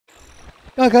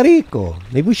Kakariko!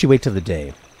 Maybe we should wait till the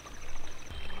day.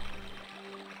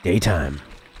 Daytime.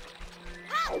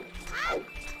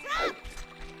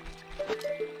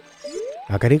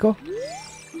 Kakariko?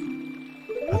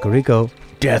 Kakariko.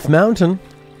 Death Mountain!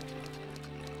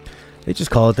 They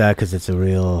just call it that because it's a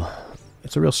real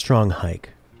strong hike.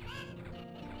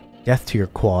 Death to your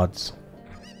quads.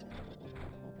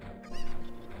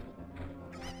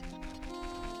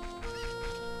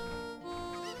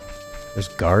 There's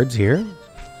guards here?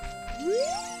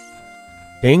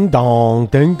 Ding dong,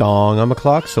 ding dong. I'm a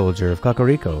clock soldier of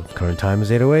Kakariko. Current time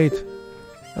is 8:08.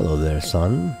 Hello there,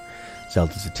 son.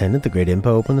 Zelda's attendant, the great Impa,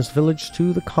 opened this village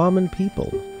to the common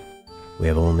people. We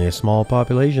have only a small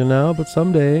population now, but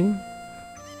someday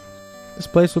this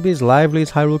place will be as lively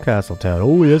as Hyrule Castle Town.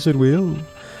 Oh, yes, it will.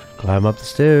 Climb up the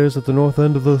stairs at the north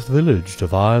end of the village to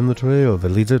find the trail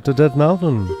that leads up to Death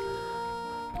Mountain.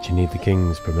 But you need the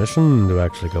king's permission to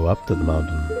actually go up to the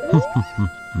mountain.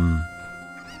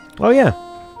 Oh, yeah.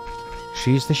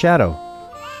 She's the shadow.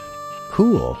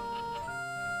 Cool.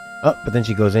 Oh, but then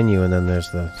she goes in you, and then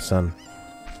there's the sun.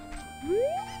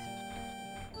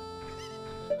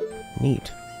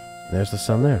 Neat. There's the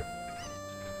sun there.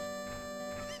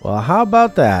 Well, how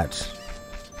about that?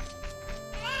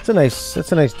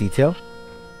 That's a nice detail.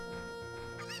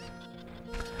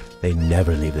 They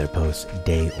never leave their posts,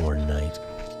 day or night.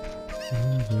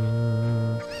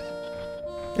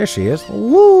 There she is.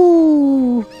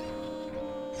 Woo!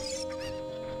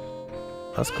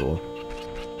 That's cool.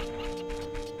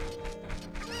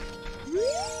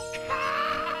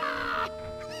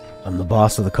 I'm the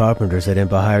boss of the carpenters that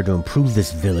Impa hired to improve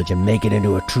this village and make it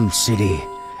into a true city.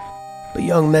 But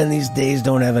young men these days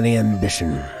don't have any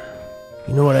ambition.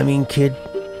 You know what I mean, kid?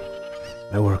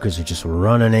 My workers are just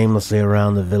running aimlessly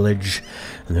around the village,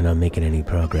 and they're not making any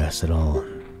progress at all.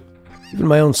 Even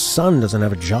my own son doesn't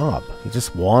have a job. He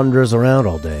just wanders around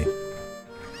all day.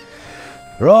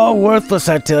 They're all worthless,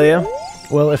 I tell you.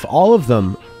 Well, if all of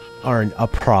them aren't a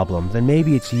problem, then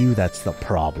maybe it's you that's the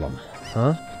problem.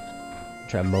 Huh?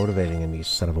 Try motivating him, you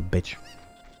son of a bitch.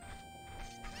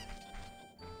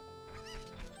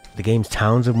 The game's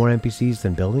towns have more NPCs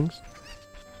than buildings?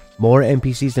 More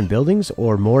NPCs than buildings,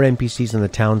 or more NPCs in the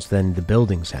towns than the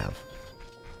buildings have?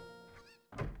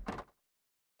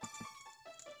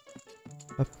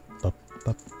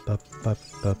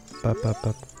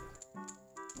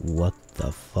 What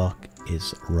the fuck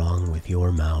is wrong with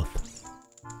your mouth?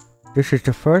 This is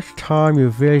the first time you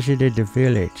visited the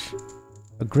village.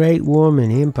 A great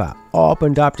woman, Impa,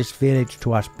 opened up this village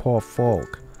to us poor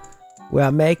folk.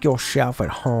 Well, make yourself at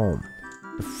home.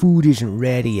 The food isn't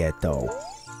ready yet, though.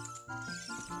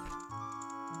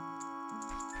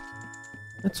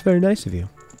 That's very nice of you.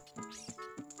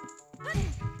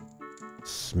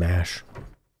 Smash.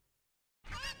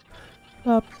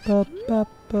 Up, up,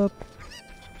 up, up.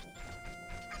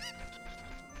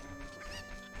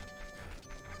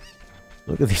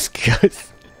 Look at these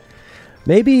guys.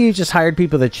 Maybe you just hired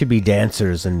people that should be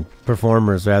dancers and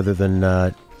performers rather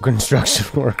than construction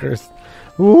workers.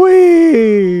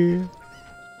 Whee!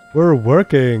 We're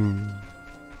working.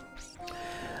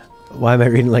 Why am I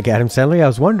reading like Adam Sandler? I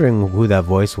was wondering who that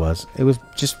voice was. It was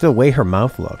just the way her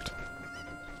mouth looked.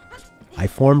 I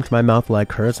formed my mouth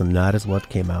like hers, and that is what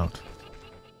came out.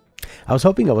 I was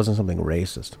hoping it wasn't something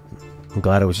racist. I'm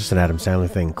glad it was just an Adam Sandler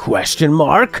thing. Question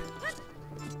mark?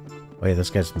 Oh yeah, this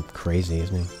guy's crazy,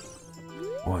 isn't he?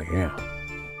 Oh yeah.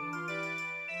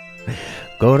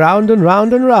 Go round and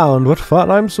round and round. What fun,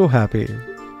 I'm so happy.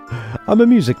 I'm a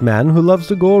music man who loves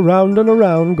to go round and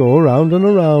around, go round and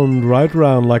around, right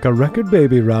round like a record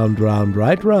baby, round, round,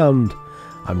 right round.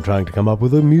 I'm trying to come up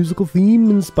with a musical theme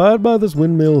inspired by this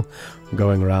windmill,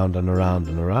 going round and around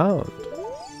and around.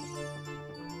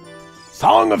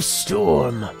 Song of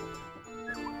Storm.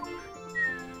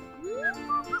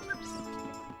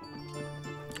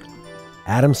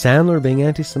 Adam Sandler being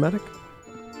anti-Semitic?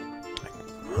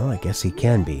 Well, I guess he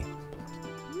can be.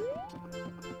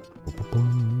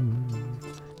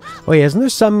 Oh yeah, isn't there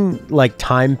some, like,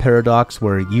 time paradox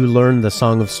where you learn the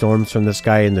Song of Storms from this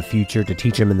guy in the future to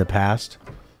teach him in the past?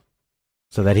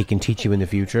 So that he can teach you in the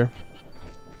future?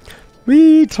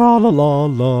 Wee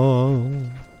tra-la-la-la.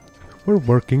 We're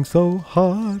working so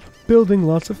hard, building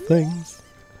lots of things.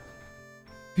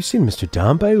 Have you seen Mr.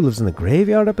 Dampé who lives in the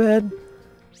graveyard up ahead?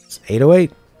 It's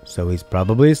 8:08, so he's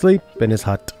probably asleep in his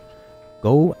hut.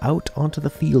 Go out onto the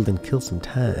field and kill some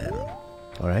time.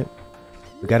 Alright.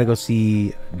 We gotta go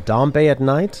see Dampé at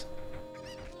night?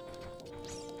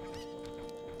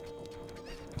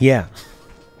 Yeah.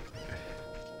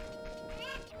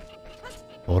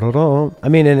 I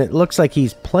mean, and it looks like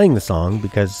he's playing the song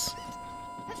because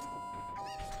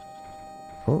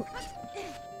Oh.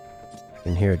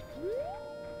 Can hear it.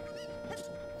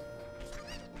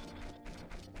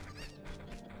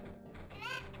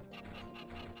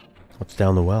 What's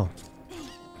down the well?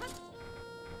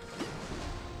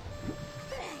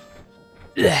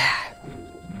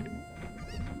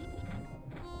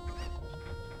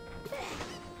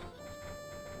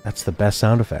 That's the best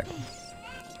sound effect.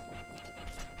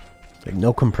 Like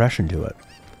no compression to it.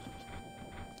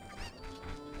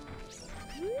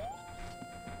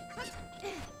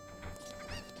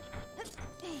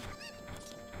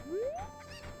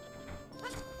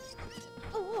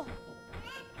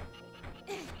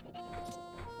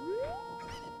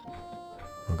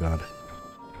 Oh god.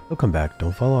 He'll come back.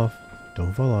 Don't fall off.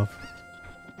 Don't fall off.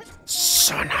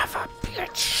 Son of a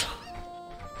bitch.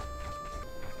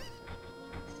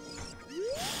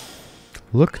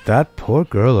 Look at that poor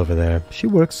girl over there. She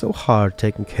works so hard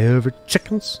taking care of her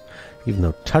chickens, even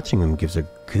though touching them gives her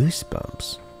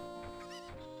goosebumps.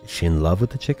 Is she in love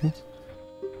with the chickens?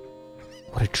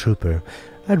 What a trooper.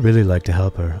 I'd really like to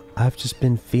help her. I've just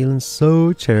been feeling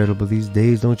so charitable these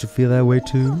days. Don't you feel that way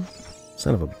too?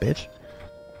 Son of a bitch.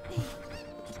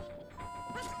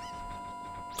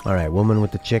 Alright, woman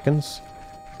with the chickens.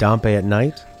 Dompe at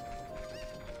night.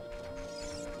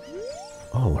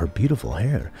 Oh, her beautiful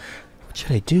hair. What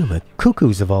should I do? My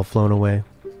cuckoos have all flown away.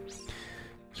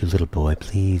 You little boy,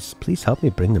 please. Please help me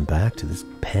bring them back to this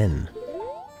pen.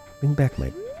 Bring back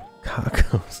my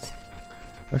cockos.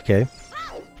 Okay.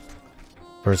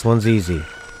 First one's easy.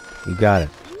 You got it.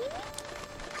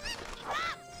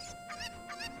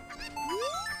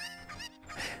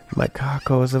 My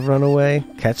cockos have run away.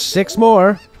 Catch 6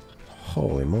 more.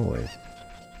 Holy moly.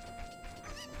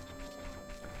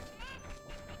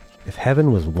 If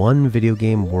heaven was one video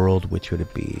game world, which would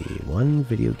it be? One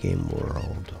video game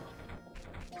world.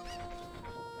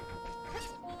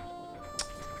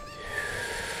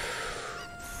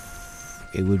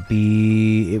 It would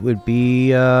be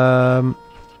the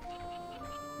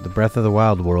Breath of the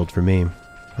Wild world for me.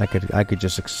 I could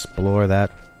just explore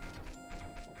that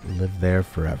and live there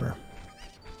forever.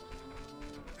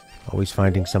 Always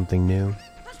finding something new.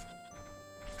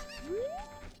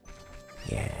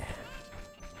 Yeah.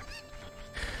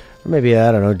 Or maybe,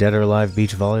 I don't know, Dead or Alive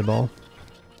beach volleyball.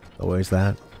 Always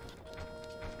that.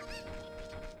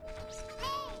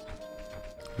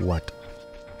 What?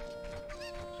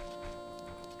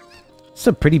 It's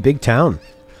a pretty big town.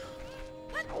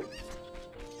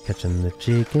 Catching the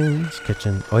chickens,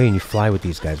 catching... Oh yeah, and you fly with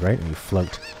these guys, right? And you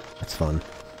float. That's fun.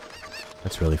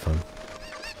 That's really fun.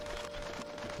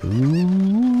 Ooh.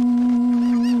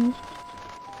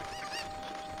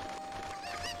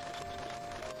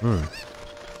 Hmm.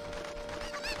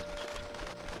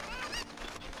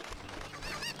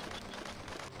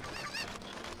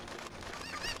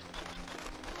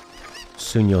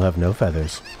 Soon you'll have no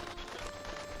feathers.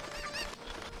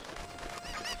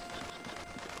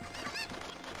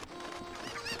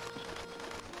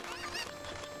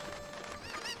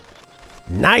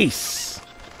 Nice!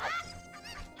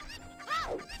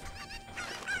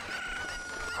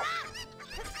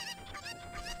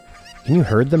 Can you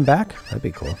herd them back? That'd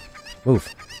be cool. Move.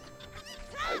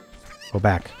 Go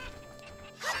back.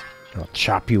 I'll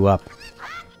chop you up.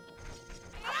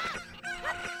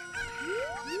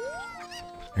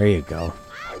 There you go.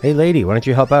 Hey lady, why don't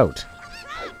you help out?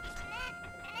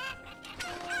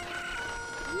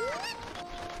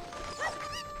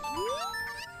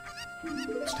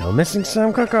 Still missing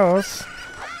some cocos.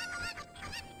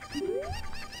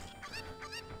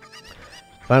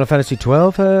 Final Fantasy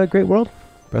XII, Great World.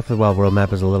 Breath of the Wild world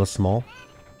map is a little small.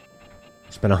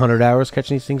 Spent 100 hours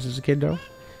catching these things as a kid, though.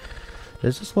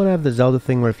 Does this one have the Zelda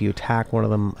thing where if you attack one of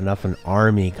them enough, an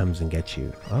army comes and gets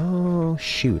you? Oh,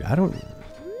 shoot. I don't know.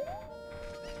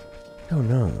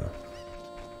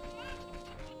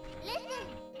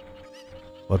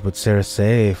 What would Sarah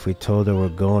say if we told her we're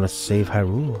going to save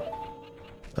Hyrule?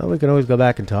 Well, we can always go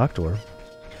back and talk to her.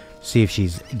 See if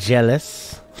she's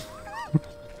jealous.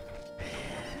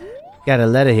 Got a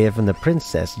letter here from the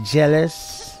princess.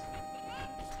 Jealous?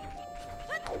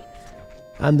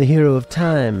 I'm the hero of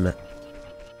time.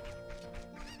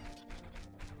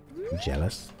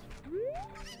 Jealous?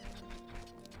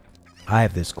 I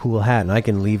have this cool hat and I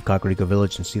can leave Kakariko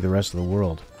Village and see the rest of the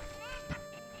world.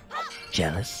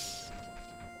 Jealous?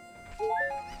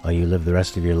 Oh, you live the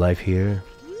rest of your life here?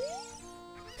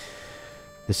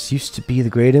 This used to be the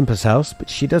Great Impa's house, but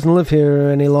she doesn't live here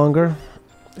any longer.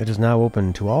 It is now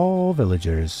open to all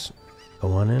villagers.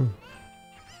 Go on in.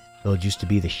 The village used to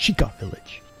be the Sheikah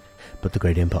village, but the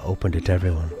Great Impa opened it to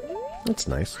everyone. That's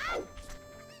nice.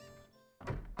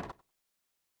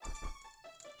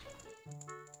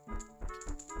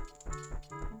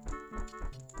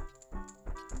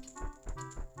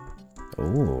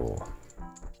 Oh.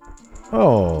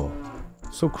 Oh.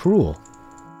 So cruel.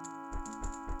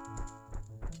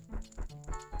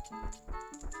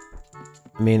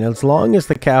 I mean, as long as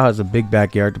the cow has a big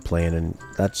backyard to play in, and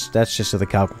that's just so the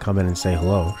cow can come in and say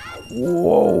hello.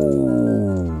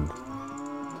 Whoa!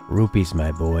 Rupees,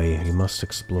 my boy. You must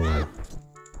explore.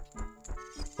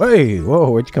 Hey! Whoa,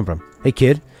 where'd you come from? Hey,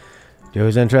 kid. Do you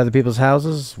always enter other people's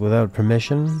houses without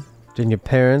permission? Didn't your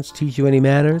parents teach you any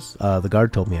manners? The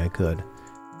guard told me I could.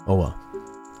 Oh, well.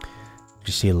 Did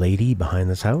you see a lady behind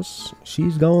this house?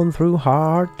 She's going through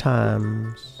hard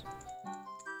times.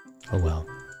 Oh, well.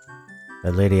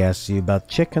 That lady asks you about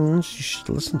chickens, you should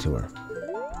listen to her.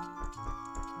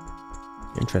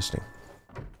 Interesting.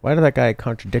 Why did that guy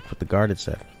contradict what the guard had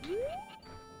said?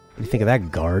 What do you think of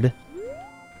that, guard?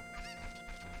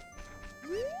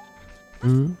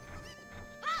 Hmm?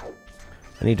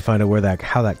 I need to find out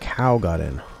how that cow got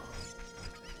in.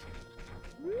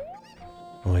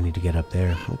 Oh, I need to get up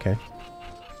there. Okay.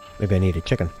 Maybe I need a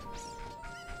chicken.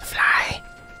 Fly!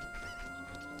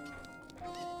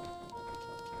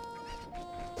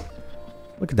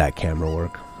 Look at that camera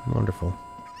work. Wonderful.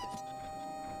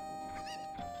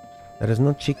 There is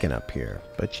no chicken up here,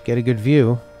 but you get a good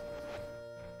view.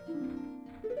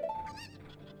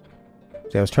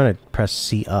 See, I was trying to press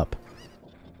C up.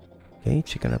 Okay,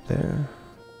 chicken up there.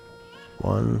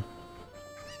 One.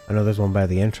 I know there's one by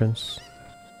the entrance.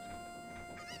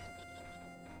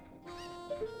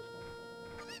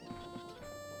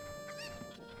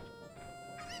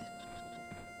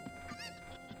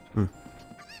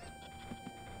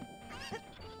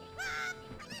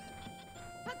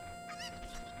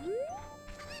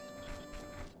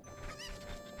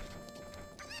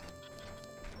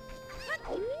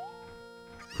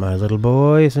 My little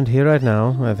boy isn't here right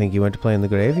now. I think he went to play in the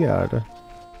graveyard.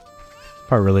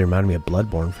 Part really reminded me of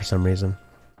Bloodborne for some reason.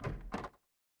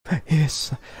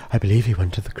 Yes, I believe he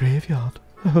went to the graveyard.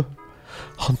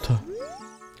 Hunter.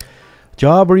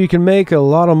 Job where you can make a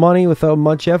lot of money without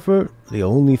much effort? The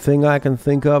only thing I can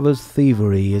think of is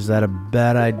thievery. Is that a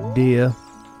bad idea?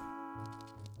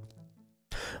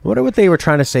 I wonder what they were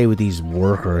trying to say with these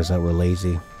workers that were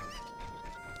lazy.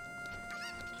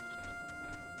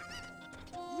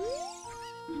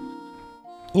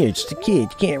 You're just a kid,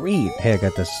 you can't read. Hey, I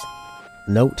got this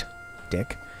note,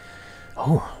 dick.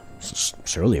 Oh, this is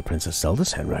surely a Princess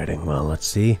Zelda's handwriting. Well, let's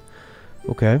see.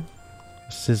 Okay.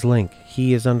 This is Link.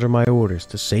 He is under my orders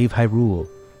to save Hyrule.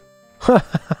 What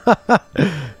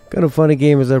kind of funny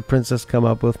game has that princess come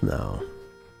up with now?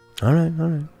 Alright,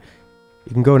 alright.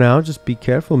 You can go now, just be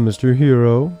careful, Mr.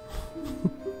 Hero.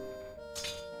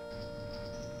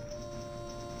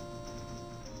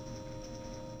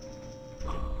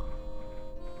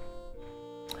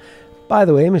 By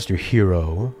the way, Mr.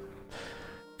 Hero,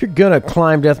 if you're gonna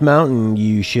climb Death Mountain,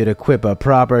 you should equip a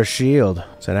proper shield.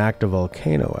 It's an active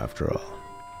volcano, after all.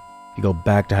 If you go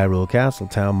back to Hyrule Castle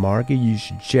Town Market, you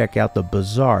should check out the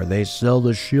bazaar. They sell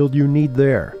the shield you need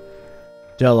there.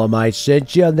 Tell them I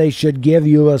sent you, and they should give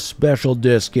you a special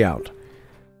discount.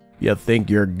 You think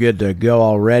you're good to go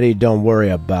already? Don't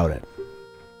worry about it.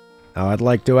 Now, I'd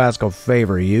like to ask a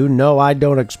favor. You know I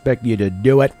don't expect you to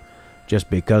do it, just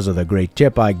because of the great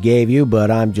tip I gave you, but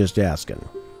I'm just asking.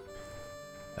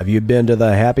 Have you been to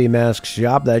the Happy Mask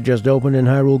shop that just opened in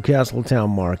Hyrule Castle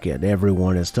Town Market?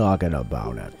 Everyone is talking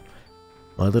about it.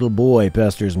 My little boy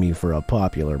pesters me for a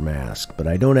popular mask, but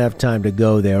I don't have time to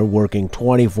go there working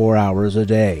 24 hours a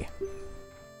day.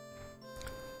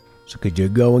 So could you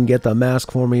go and get the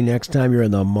mask for me next time you're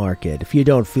in the market? If you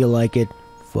don't feel like it,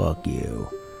 fuck you.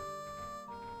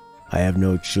 I have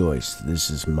no choice. This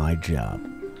is my job.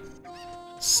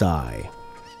 Sigh.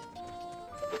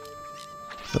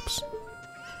 Oops.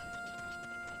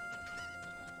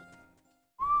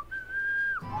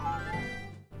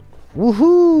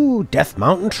 Woohoo! Death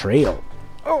Mountain Trail.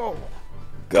 Oh,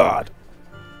 God.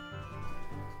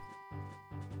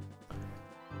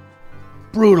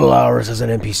 Brutal hours as an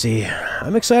NPC.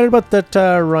 I'm excited about that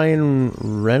Ryan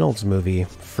Reynolds movie,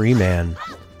 Free Man.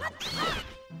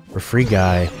 Or Free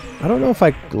Guy. I don't know if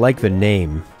I like the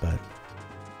name, but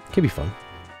it could be fun.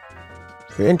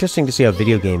 Very interesting to see how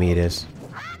video gamey it is.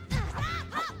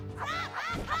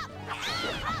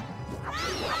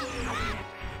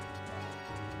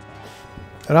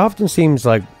 It often seems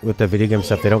like with the video game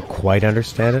stuff, they don't quite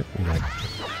understand it. You're like,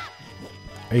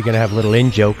 are you gonna have little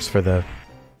in-jokes for the...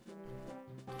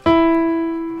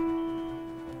 Oh,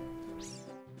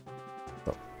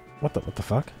 what the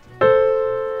fuck?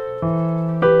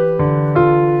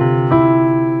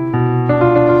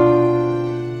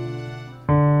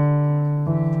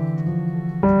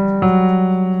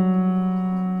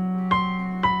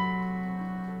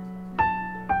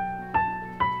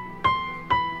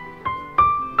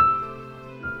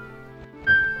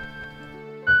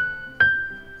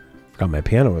 Forgot my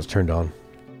piano was turned on.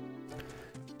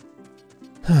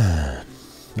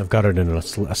 I've got it in a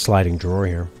sliding drawer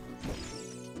here.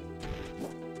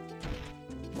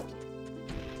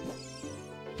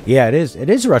 Yeah, it is.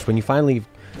 It is a rush when you finally...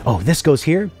 Oh, this goes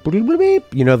here?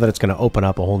 You know that it's going to open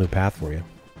up a whole new path for you.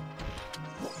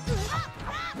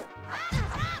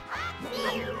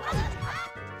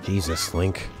 Jesus,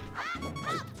 Link.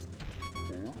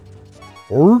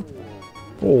 Oh.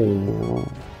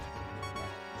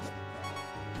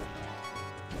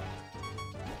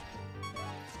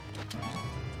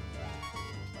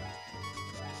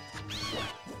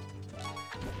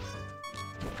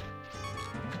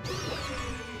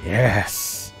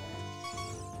 Yes.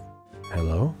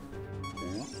 Hello?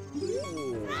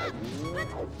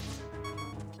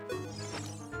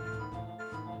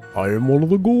 I am one of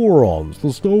the Gorons,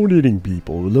 the stone-eating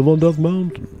people who live on Death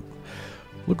Mountain.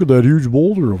 Look at that huge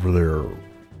boulder over there.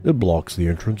 It blocks the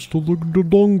entrance to the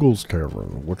Dodongo's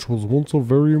Cavern, which was once a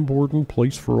very important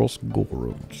place for us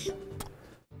Gorons.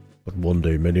 But one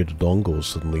day many Dodongos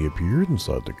suddenly appeared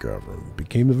inside the cavern. It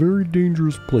became a very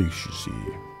dangerous place, you see.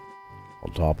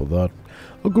 On top of that,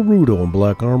 a Gerudo in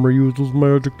black armor used his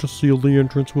magic to seal the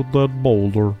entrance with that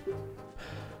boulder.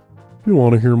 If you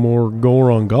want to hear more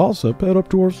Goron gossip, head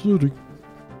up to our city.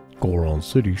 Goron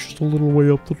City's just a little way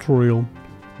up the trail.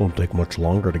 Won't take much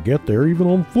longer to get there, even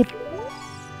on foot.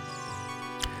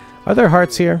 Are there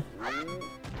hearts here?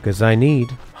 Because I need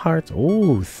hearts.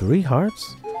 Oh, 3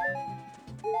 hearts?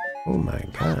 Oh my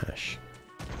gosh.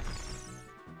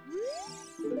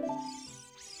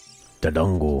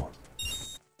 Dodongo.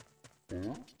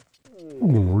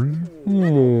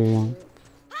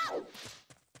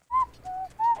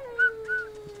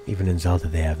 Even in Zelda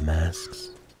they have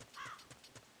masks.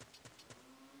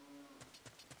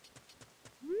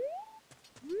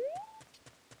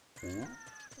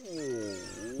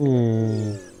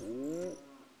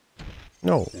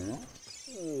 No.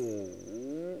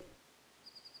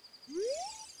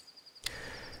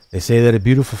 They say that a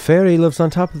beautiful fairy lives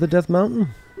on top of the Death Mountain.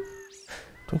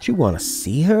 Don't you want to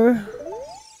see her?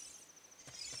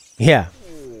 Yeah.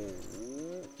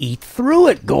 Eat through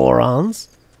it, Gorons!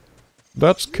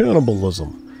 That's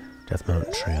cannibalism. Death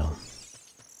Mountain Trail.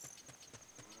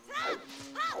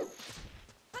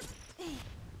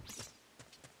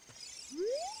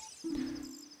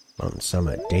 Mountain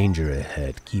Summit, danger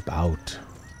ahead. Keep out.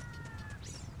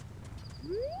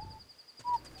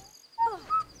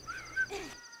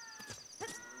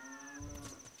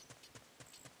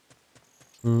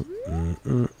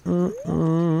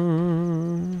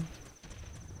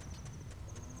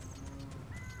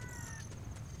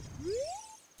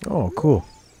 Oh, cool.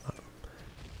 I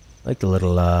like the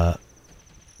little, the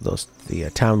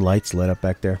town lights lit up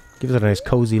back there. Gives it a nice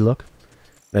cozy look.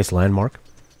 Nice landmark.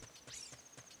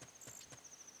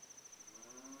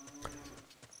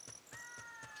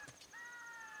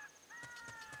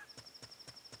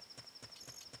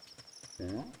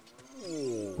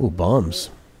 Ooh, bombs.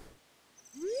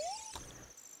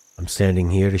 I'm standing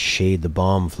here to shade the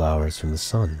bomb flowers from the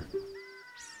sun.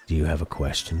 Do you have a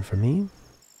question for me?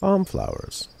 Bomb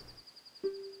flowers.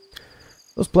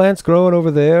 Those plants growing over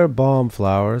there, bomb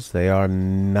flowers, they are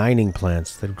mining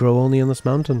plants that grow only on this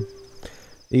mountain.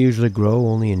 They usually grow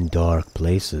only in dark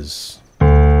places.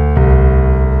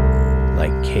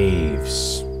 Like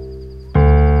caves.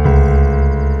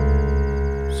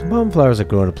 So bomb flowers that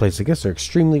grow in a place, I guess, are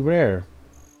extremely rare.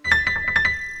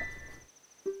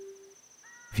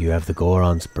 If you have the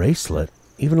Goron's bracelet,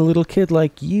 even a little kid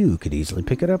like you could easily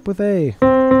pick it up with A.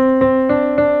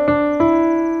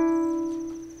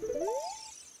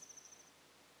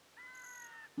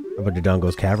 How about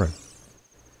Dodongo's Cavern?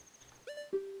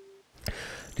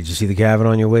 Did you see the cavern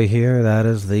on your way here? That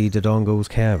is the Dodongo's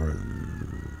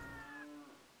Cavern.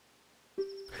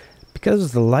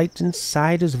 Because the light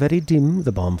inside is very dim,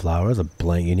 the bomb flowers, a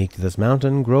plant unique to this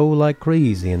mountain, grow like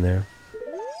crazy in there.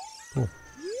 Cool.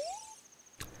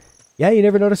 Yeah, you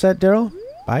never noticed that, Daryl?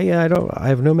 I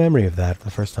have no memory of that the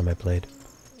first time I played.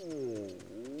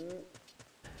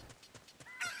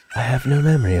 I have no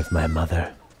memory of my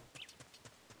mother.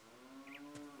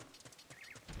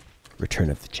 Return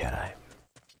of the Jedi.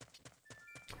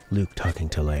 Luke talking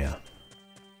to Leia.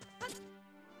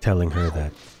 Telling her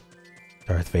that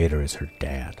Darth Vader is her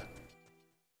dad.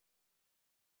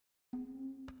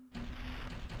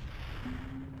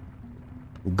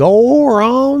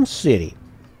 Goron City.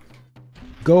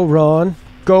 Go Ron.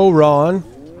 Go Ron.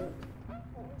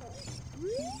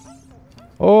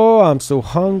 Oh, I'm so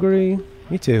hungry.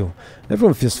 Me too.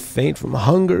 Everyone feels faint from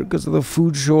hunger because of the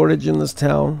food shortage in this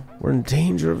town. We're in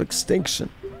danger of extinction.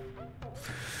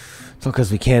 It's all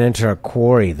because we can't enter our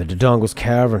quarry, the Dodongo's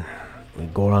Cavern. We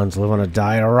Gorons live on a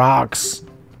diet of rocks.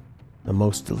 The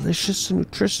most delicious and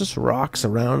nutritious rocks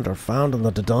around are found in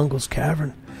the Dodongo's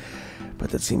cavern. But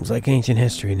that seems like ancient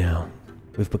history now.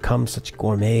 We've become such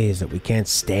gourmets that we can't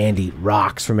stand to eat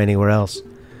rocks from anywhere else.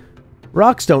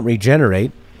 Rocks don't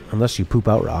regenerate, unless you poop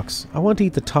out rocks. I want to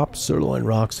eat the top sirloin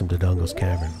rocks from Dodongo's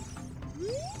cavern.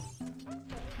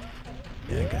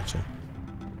 Yeah, I gotcha.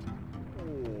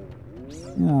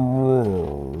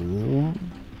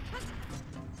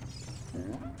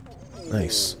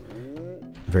 Nice.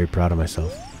 I'm very proud of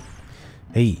myself.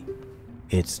 Hey,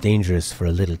 it's dangerous for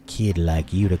a little kid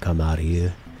like you to come out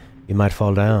here. You might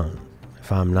fall down.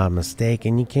 If I'm not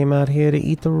mistaken, you came out here to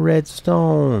eat the red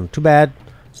stone. Too bad.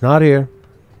 It's not here.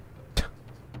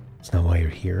 It's not why you're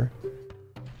here.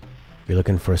 You're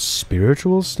looking for a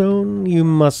spiritual stone? You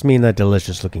must mean that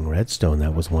delicious-looking red stone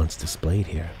that was once displayed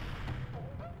here.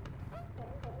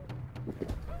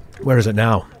 Where is it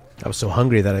now? I was so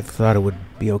hungry that I thought it would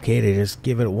be okay to just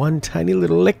give it one tiny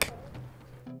little lick.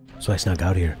 So I snuck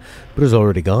out here, but it was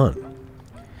already gone.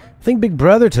 I think Big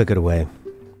Brother took it away.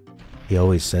 He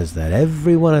always says that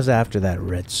everyone is after that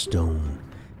red stone.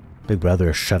 Big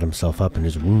Brother shut himself up in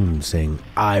his room, saying,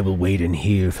 "I will wait in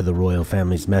here for the royal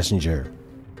family's messenger."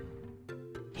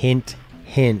 Hint,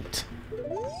 hint.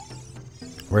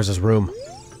 Where's his room?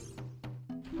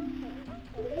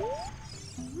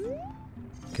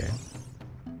 Okay.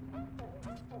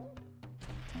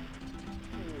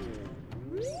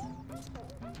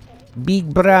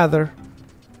 Big Brother.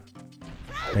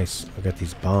 Nice. I got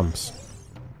these bombs.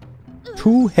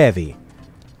 Too heavy.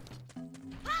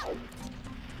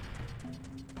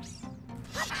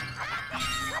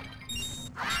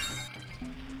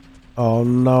 Oh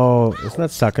no. Isn't that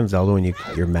suck in Zelda when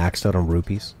you're maxed out on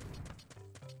rupees?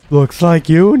 Looks like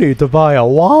you need to buy a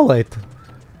wallet.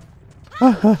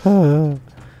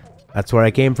 That's where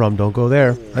I came from. Don't go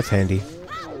there. That's handy.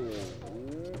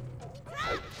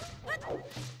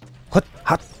 What?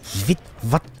 Hot?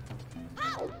 What?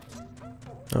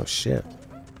 Oh shit.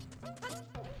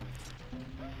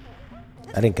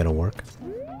 That ain't gonna work.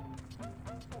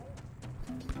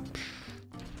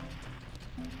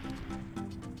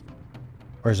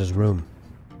 Where's his room?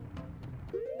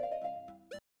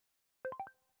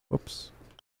 Whoops.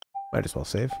 Might as well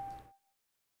save.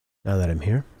 Now that I'm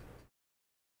here.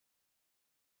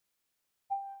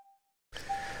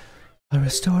 A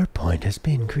restore point has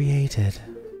been created.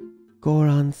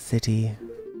 Goron City.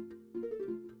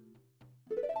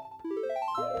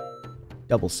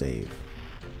 Double save.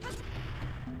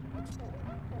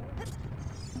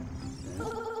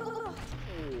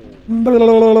 Blah, blah,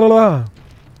 blah, blah, blah.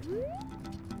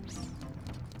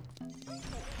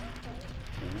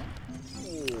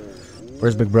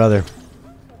 Where's Big Brother?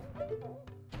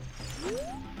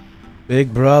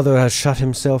 Big Brother has shut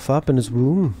himself up in his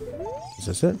room. Is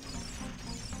this it?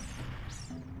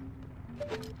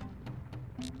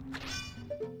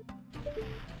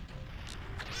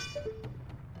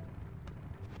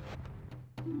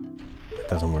 It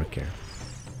doesn't work here.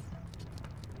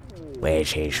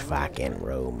 Where's his fucking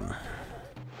room?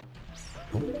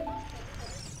 Oh.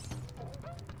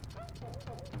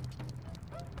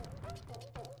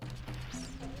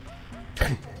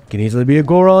 Can easily be a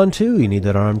Goron too. You need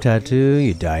that arm tattoo,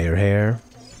 you dye your hair.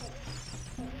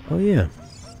 Oh yeah,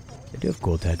 I do have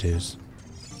cool tattoos.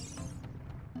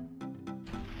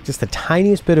 Just the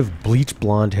tiniest bit of bleach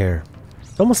blonde hair.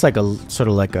 It's almost like a, sort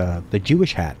of like the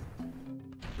Jewish hat.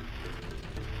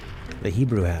 The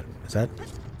Hebrew hat. Is that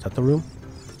the room?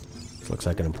 This looks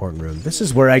like an important room. This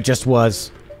is where I just was.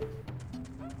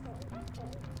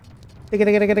 The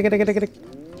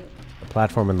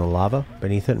platform in the lava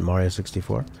beneath it in Mario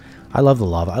 64. I love the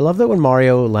lava. I love that when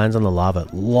Mario lands on the lava,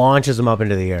 it launches him up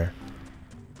into the air.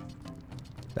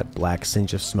 That black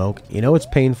cinch of smoke. You know it's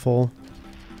painful,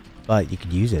 but you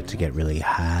could use it to get really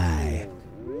high.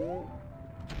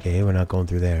 Okay, we're not going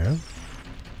through there.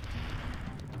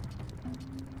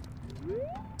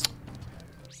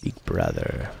 Big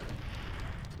Brother.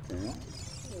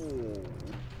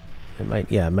 I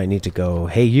might need to go,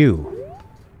 hey you.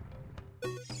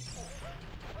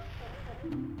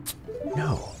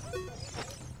 No.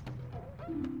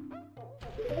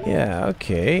 Yeah,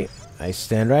 okay. I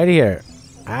stand right here.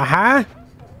 Aha!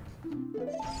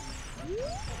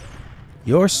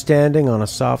 You're standing on a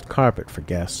soft carpet for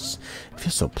guests. It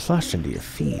feels so plush under your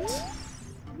feet.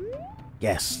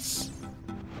 Guests.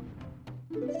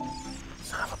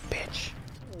 Son of a bitch.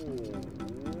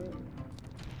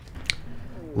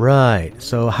 Right,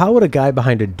 so how would a guy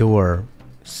behind a door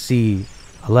see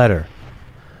a letter?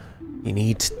 You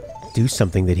need to do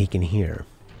something that he can hear.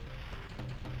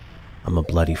 I'm a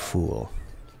bloody fool.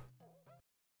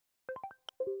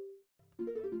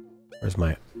 Where's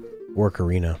my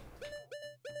Ocarina?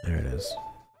 There it is.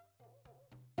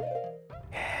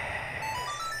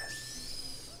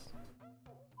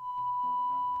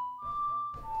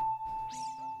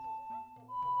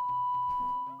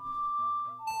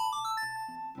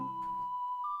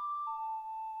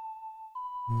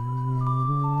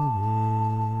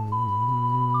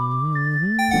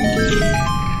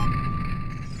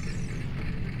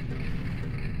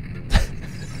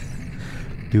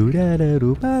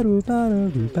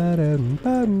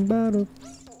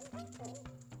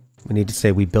 We need to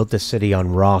say we built this city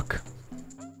on rock.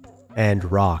 And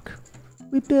rock.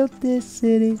 We built this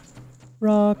city.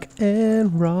 Rock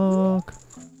and rock.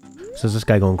 So is this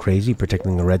guy going crazy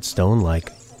protecting the redstone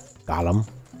like Gollum?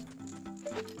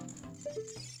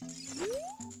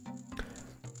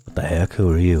 What the heck?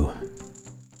 Who are you?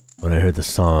 When I heard the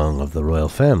song of the royal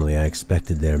family, I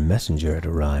expected their messenger had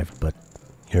arrived, but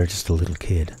you're just a little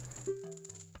kid.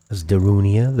 Has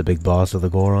Darunia, the big boss of the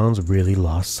Gorons, really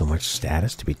lost so much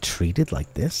status to be treated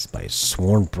like this by his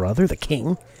sworn brother, the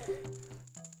king?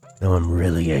 Now I'm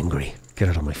really angry. Get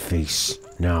out of my face,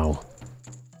 now.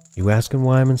 You asking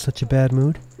why I'm in such a bad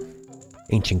mood?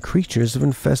 Ancient creatures have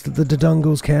infested the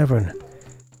Dodongo's cavern.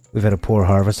 We've had a poor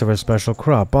harvest of our special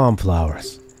crop, bomb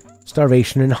flowers.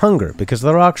 Starvation and hunger because of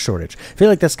the rock shortage. I feel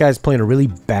like this guy's playing a really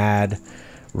bad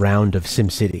round of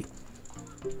SimCity.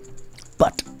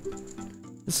 But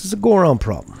this is a Goron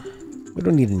problem. We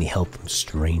don't need any help from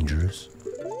strangers.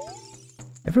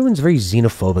 Everyone's very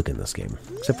xenophobic in this game,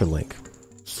 except for Link.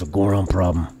 It's a Goron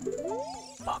problem.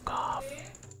 Fuck off.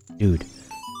 Dude,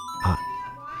 I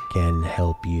can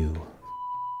help you.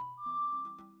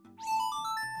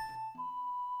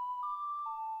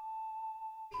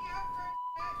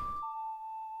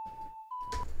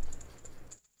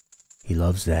 He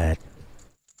loves that.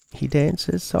 He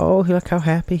dances. Oh, look how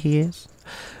happy he is.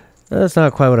 That's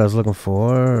not quite what I was looking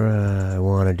for. I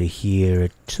wanted to hear a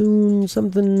tune,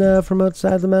 something from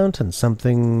outside the mountain.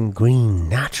 Something green,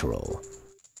 natural.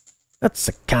 That's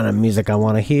the kind of music I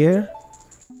want to hear.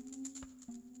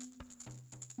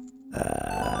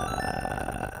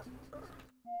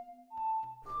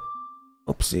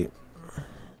 Oopsie.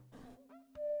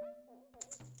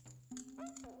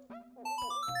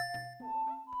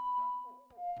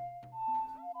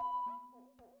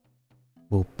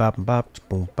 Boop bop bop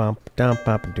boom bop down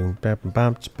bop doom bop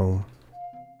bop boom.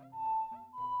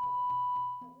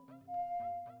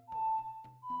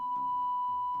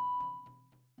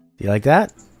 Do you like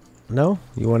that? No?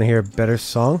 You want to hear a better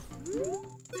song?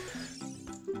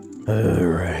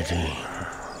 Alrighty.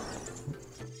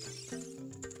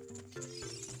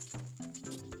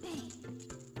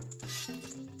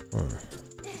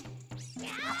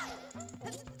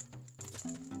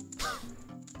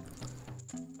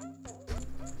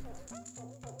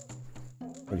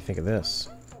 What do you think of this,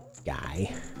 guy?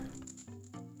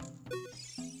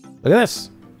 Look at this!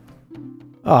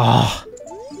 Ah!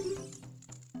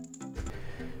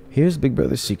 Here's Big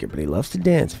Brother's secret, but he loves to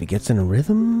dance. If he gets in a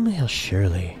rhythm, he'll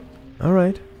surely...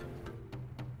 Alright.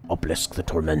 Obelisk the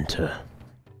Tormentor.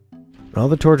 All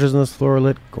the torches on this floor are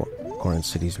lit. Goron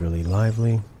City's really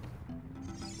lively.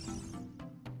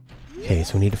 Okay,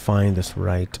 so we need to find this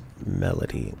right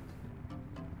melody.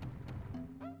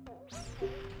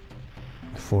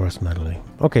 Forest melody.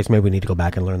 Okay, so maybe we need to go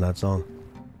back and learn that song.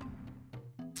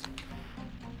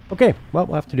 Okay, well,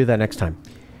 we'll have to do that next time.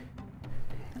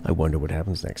 I wonder what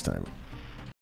happens next time.